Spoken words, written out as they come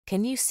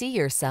Can you see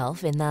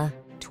yourself in the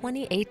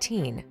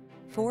 2018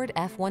 Ford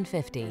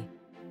F-150?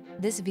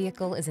 This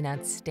vehicle is an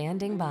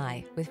outstanding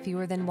buy with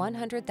fewer than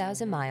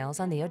 100,000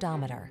 miles on the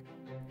odometer.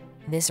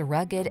 This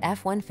rugged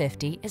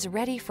F-150 is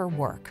ready for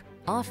work,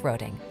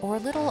 off-roading, or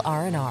little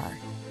R&R.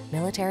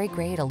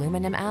 Military-grade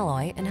aluminum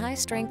alloy and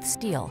high-strength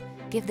steel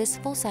give this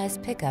full-size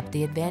pickup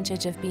the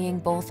advantage of being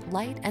both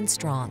light and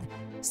strong,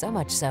 so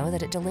much so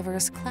that it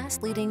delivers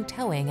class-leading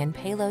towing and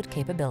payload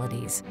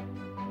capabilities.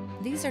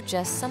 These are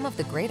just some of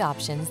the great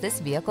options this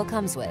vehicle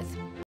comes with: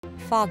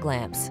 fog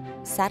lamps,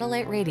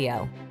 satellite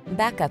radio,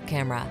 backup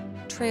camera,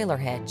 trailer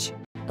hitch,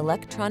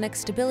 electronic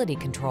stability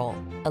control,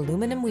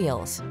 aluminum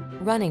wheels,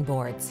 running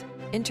boards,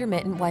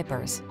 intermittent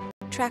wipers,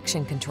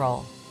 traction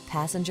control,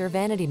 passenger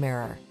vanity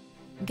mirror.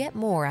 Get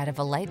more out of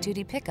a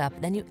light-duty pickup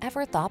than you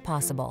ever thought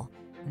possible.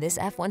 This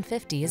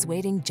F-150 is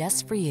waiting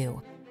just for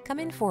you.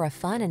 Come in for a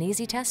fun and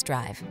easy test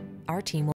drive. Our team will